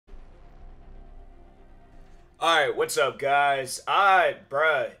Alright, what's up, guys?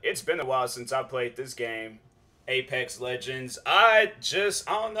 Bruh, it's been a while since I played this game, Apex Legends. I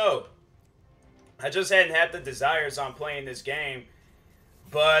don't know. I just hadn't had the desires on playing this game.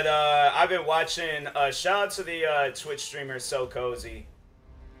 But, I've been watching, shout out to the, Twitch streamer So Cozy.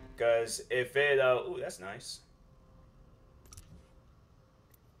 Because if it, ooh, that's nice.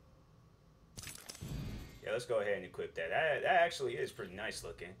 Yeah, let's go ahead and equip that. That actually is pretty nice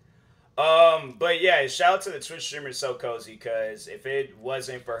looking. But yeah, shout out to the Twitch streamer So Cozy, because if it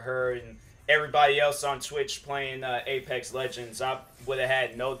wasn't for her and everybody else on Twitch playing Apex Legends, I would have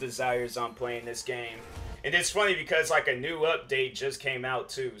had no desires on playing this game. And it's funny because like a new update just came out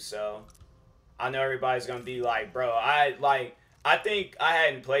too, so I know everybody's gonna be like, bro, I think I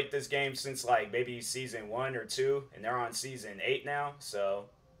hadn't played this game since like maybe season 1 or 2, and they're on season 8 now, so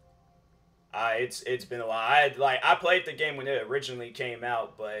it's been a while. I played the game when it originally came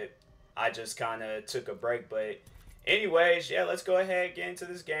out, but I just kind of took a break. But anyways, yeah, let's go ahead and get into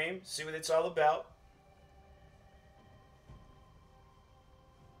this game, see what it's all about.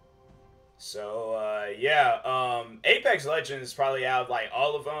 So, yeah, Apex Legends, probably out of, like,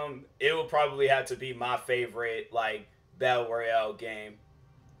 all of them, it will probably have to be my favorite, like, Battle Royale game.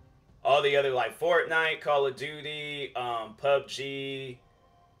 All the other, like, Fortnite, Call of Duty, PUBG,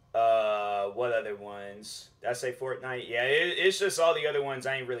 what other ones? Did I say Fortnite? Yeah, it's just all the other ones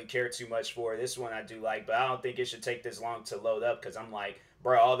I ain't really care too much for. This one I do like, but I don't think it should take this long to load up, because I'm like,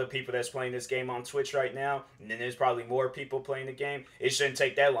 bro, all the people that's playing this game on Twitch right now, and then there's probably more people playing the game, it shouldn't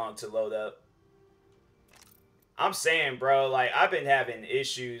take that long to load up. I'm saying, bro, like, I've been having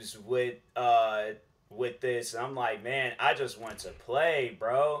issues with this, and I'm like, man, I just want to play,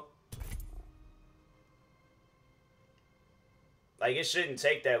 bro. Like, it shouldn't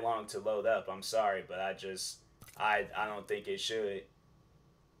take that long to load up. I'm sorry, but I don't think it should.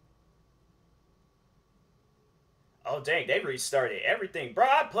 Oh, dang, they restarted everything. Bro,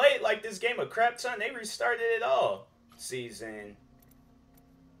 I played, like, this game a crap ton. They restarted it all. Season.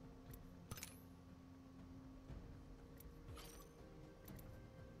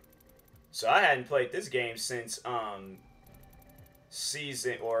 So I hadn't played this game since,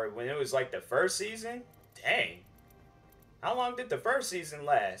 season, or when it was, like, the first season? Dang. How long did the first season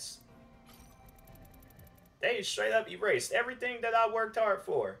last? They straight up erased everything that I worked hard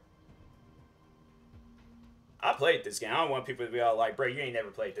for. I played this game. I don't want people to be all like, bro, you ain't never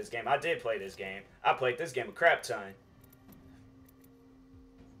played this game. I did play this game. I played this game a crap ton.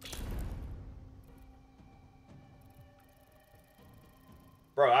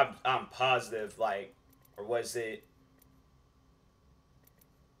 Bro, I'm positive, like, or was it...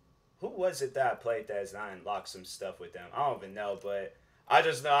 Who was it that I played that and I unlocked some stuff with them? I don't even know, but I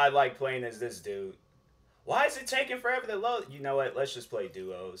just know I like playing as this dude. Why is it taking forever to load? You know what? Let's just play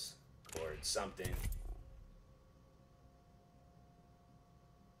duos or something.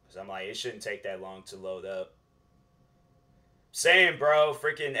 Because I'm like, it shouldn't take that long to load up. Same, bro.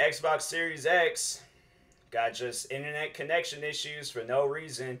 Freaking Xbox Series X. Got just internet connection issues for no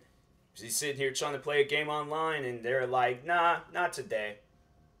reason. He's sitting here trying to play a game online, and they're like, nah, not today.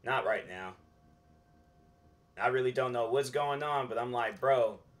 Not right now. I really don't know what's going on, but I'm like,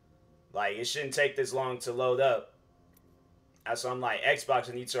 bro, like, it shouldn't take this long to load up. That's why I'm like,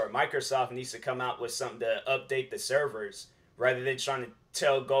 Xbox needs to, or Microsoft needs to come out with something to update the servers, rather than trying to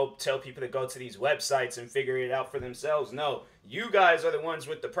tell people to go to these websites and figure it out for themselves. No, you guys are the ones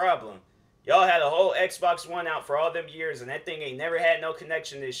with the problem. Y'all had a whole Xbox One out for all them years, and that thing ain't never had no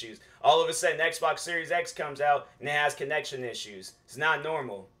connection issues. All of a sudden, Xbox Series X comes out, and it has connection issues. It's not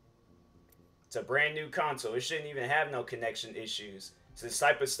normal. It's a brand new console. It shouldn't even have no connection issues. It's this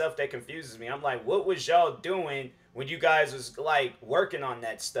type of stuff that confuses me. I'm like, what was y'all doing when you guys was, like, working on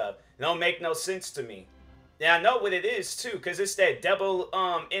that stuff? It don't make no sense to me. Yeah, I know what it is, too, because it's that double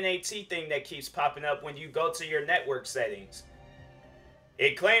NAT thing that keeps popping up when you go to your network settings.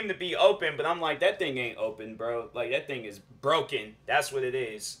 It claimed to be open, but I'm like, that thing ain't open, bro. Like, that thing is broken. That's what it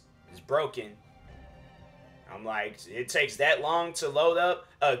is. It's broken. I'm like, it takes that long to load up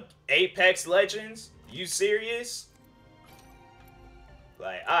Apex Legends? You serious?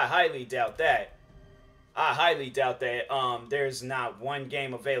 Like, I highly doubt that. I highly doubt that there's not one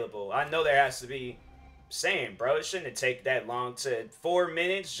game available. I know there has to be. Saying, bro, it shouldn't take that long to 4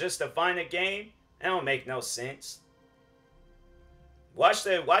 minutes just to find a game. That don't make no sense. Watch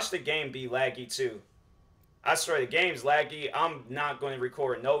the game be laggy too. I swear the game's laggy. I'm not going to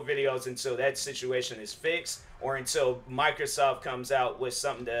record no videos until that situation is fixed, or until Microsoft comes out with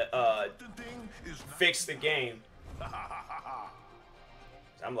something to fix the game.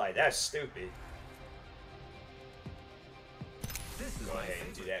 I'm like, that's stupid. Go ahead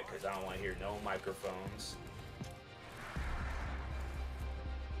and do that because I don't want to hear no microphones.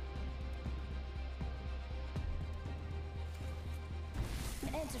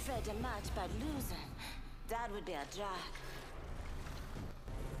 afraid to match by losing. That would be a drag.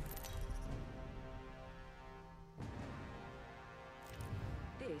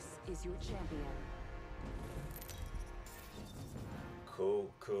 This is your champion. Cool,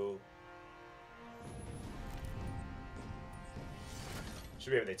 cool.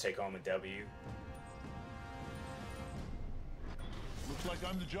 Should be able to take home a W. Looks like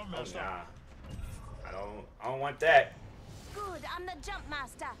I'm the jump Oh, master. nah. I don't want that. Good, I'm the jump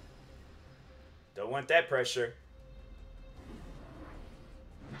master. Don't want that pressure.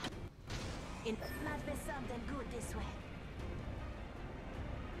 It might be something good this way.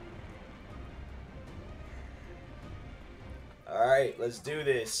 Alright, let's do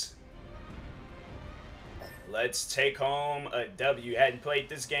this. Let's take home a W. Hadn't played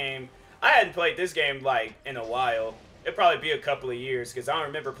this game. I hadn't played this game like in a while. It'd probably be a couple of years because I don't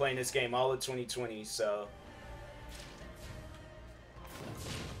remember playing this game all of 2020, so.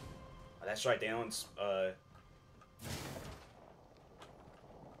 Oh, that's right, they own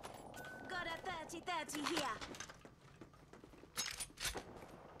Got a 30-30 here.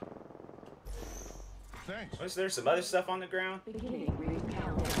 Thanks. was there some other stuff on the ground? Beginning ring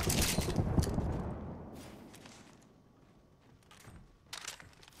countdown.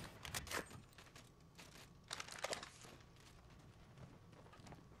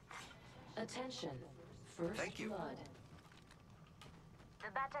 Attention. First Thank you. blood.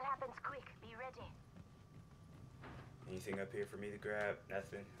 The battle happens quick. Be ready. Anything up here for me to grab?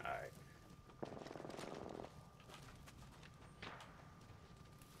 Nothing? Alright.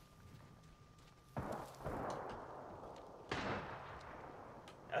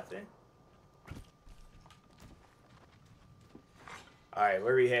 Nothing? Alright,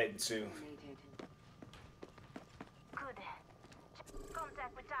 where are we heading to? Dominated. Good.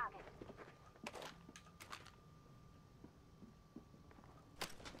 Contact with target.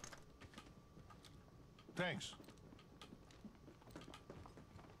 Thanks.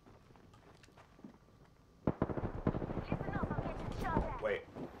 Listen up, I'm getting shot at. Wait.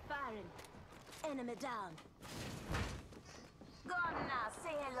 Firing. Enemy down. Gone now,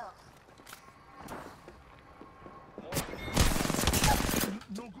 say hello.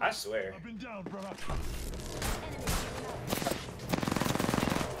 No good. I swear. I've been down, brother. Enemy shooting up.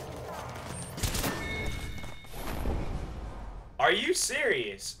 Are you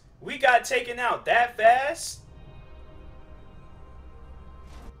serious? We got taken out that fast?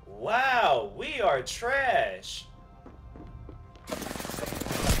 Wow, we are trash.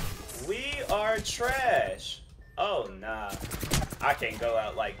 We are trash. Oh, nah. I can't go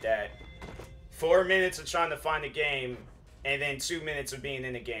out like that. 4 minutes of trying to find a game, and then 2 minutes of being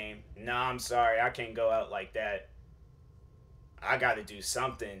in the game. Nah, I'm sorry. I can't go out like that. I gotta do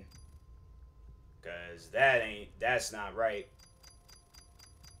something. Because that's not right.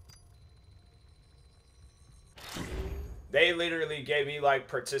 They literally gave me like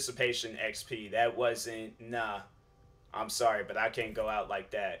participation XP. That wasn't, nah. I'm sorry, but I can't go out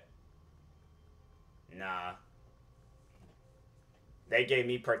like that. Nah. They gave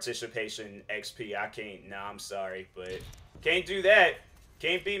me participation XP. I can't, nah, I'm sorry, but can't do that.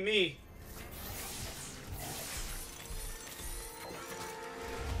 Can't be me.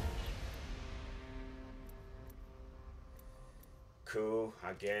 Cool,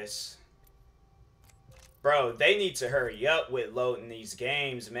 I guess. Bro, they need to hurry up with loading these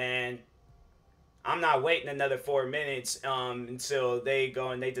games, man. I'm not waiting another 4 minutes until they go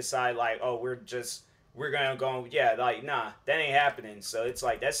and they decide like, oh, we're gonna go, yeah, like, nah, that ain't happening. So it's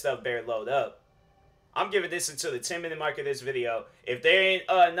like, that stuff better load up. I'm giving this until the 10-minute mark of this video. If there ain't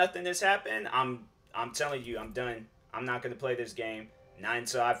nothing that's happened, I'm telling you, I'm done. I'm not gonna play this game. Not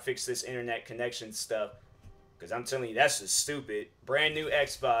until I fix this internet connection stuff. Because I'm telling you, that's just stupid. Brand new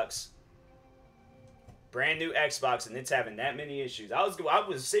Xbox. Brand new Xbox, and it's having that many issues. I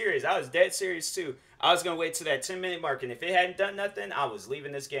was serious. I was dead serious, too. I was going to wait till that 10-minute mark, and if it hadn't done nothing, I was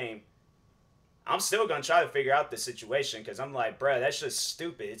leaving this game. I'm still going to try to figure out the situation, because I'm like, bruh, that's just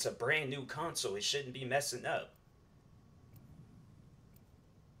stupid. It's a brand new console. It shouldn't be messing up.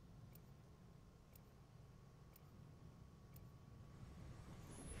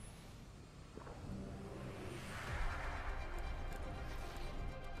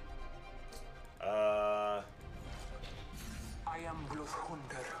 I am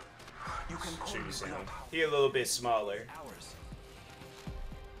Bloodhunter. You can call me Choose him. Bloodhound. He a little bit smaller. Ours.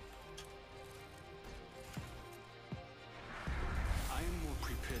 I am more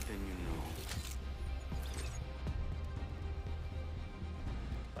prepared than you know.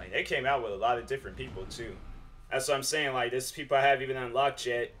 Like, they came out with a lot of different people, too. That's what I'm saying. Like, this people I haven't even unlocked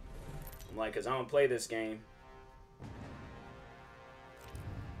yet. I'm like, because I don't play this game.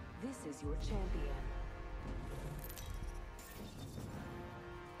 This is your champion.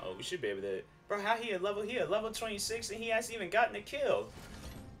 Oh, we should be able to... Bro, how he a level 26 and he hasn't even gotten a kill.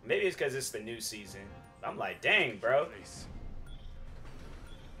 Maybe it's because it's the new season. I'm like, dang, bro. Place.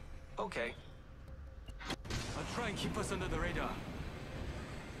 Okay. I'll try and keep us under the radar.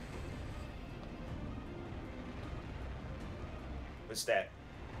 What's that?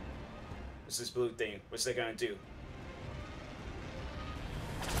 What's this blue thing? What's that gonna do?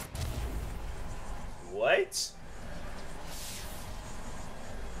 What?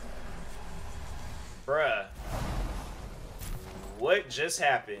 Bruh. What just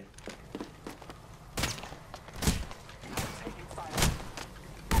happened?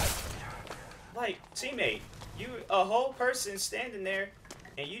 Like, teammate, you a whole person standing there,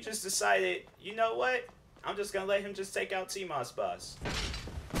 and you just decided, you know what? I'm just gonna let him just take out TMossBoss.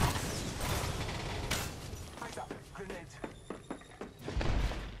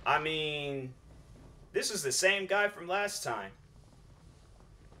 I mean, this is the same guy from last time.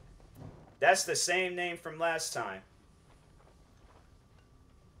 That's the same name from last time.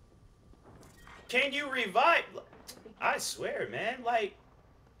 Can you revive? I swear, man, like...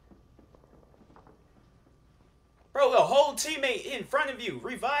 Bro, a whole teammate in front of you.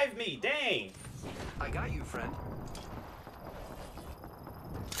 Revive me, dang. I got you, friend.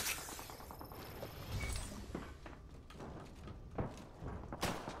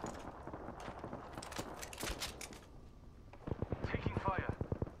 Taking fire.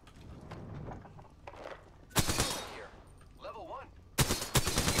 Here. Level 1.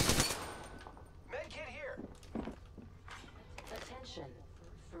 Medkit here. Attention.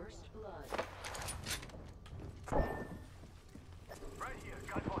 First blood. Right here.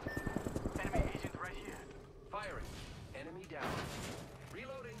 Got one. Enemy agent right here. Firing. Enemy down.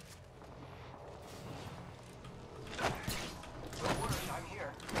 Reloading. Don't worry, I'm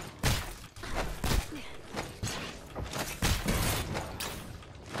here.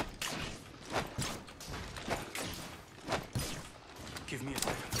 Give me a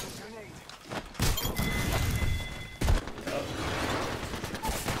second. Grenade.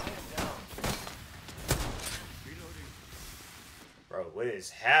 Reloading. Bro, what is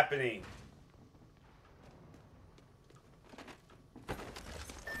happening?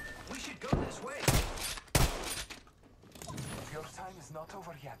 We should go this way. Your time is not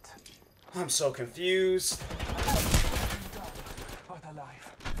over yet, I'm so confused. but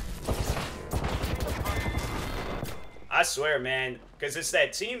alive. I swear, man, because it's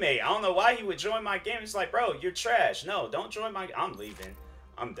that teammate. I don't know why he would join my game. It's like, bro, you're trash. No, don't join my... I'm leaving.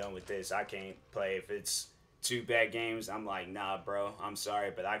 I'm done with this. I can't play. If it's 2 bad games, I'm like, nah, bro. I'm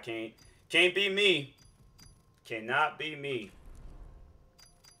sorry, but I can't. Can't be me. Cannot be me.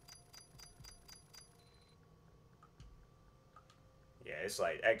 Yeah, it's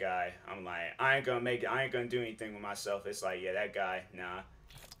like, that guy. I'm like, I ain't gonna make it. I ain't gonna do anything with myself. It's like, yeah, that guy, nah.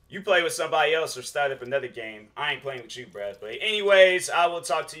 You play with somebody else or start up another game. I ain't playing with you, bruh. But anyways, I will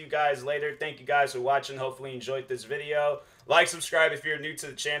talk to you guys later. Thank you guys for watching. Hopefully you enjoyed this video. Like, subscribe if you're new to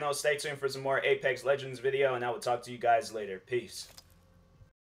the channel. Stay tuned for some more Apex Legends video, and I will talk to you guys later. Peace.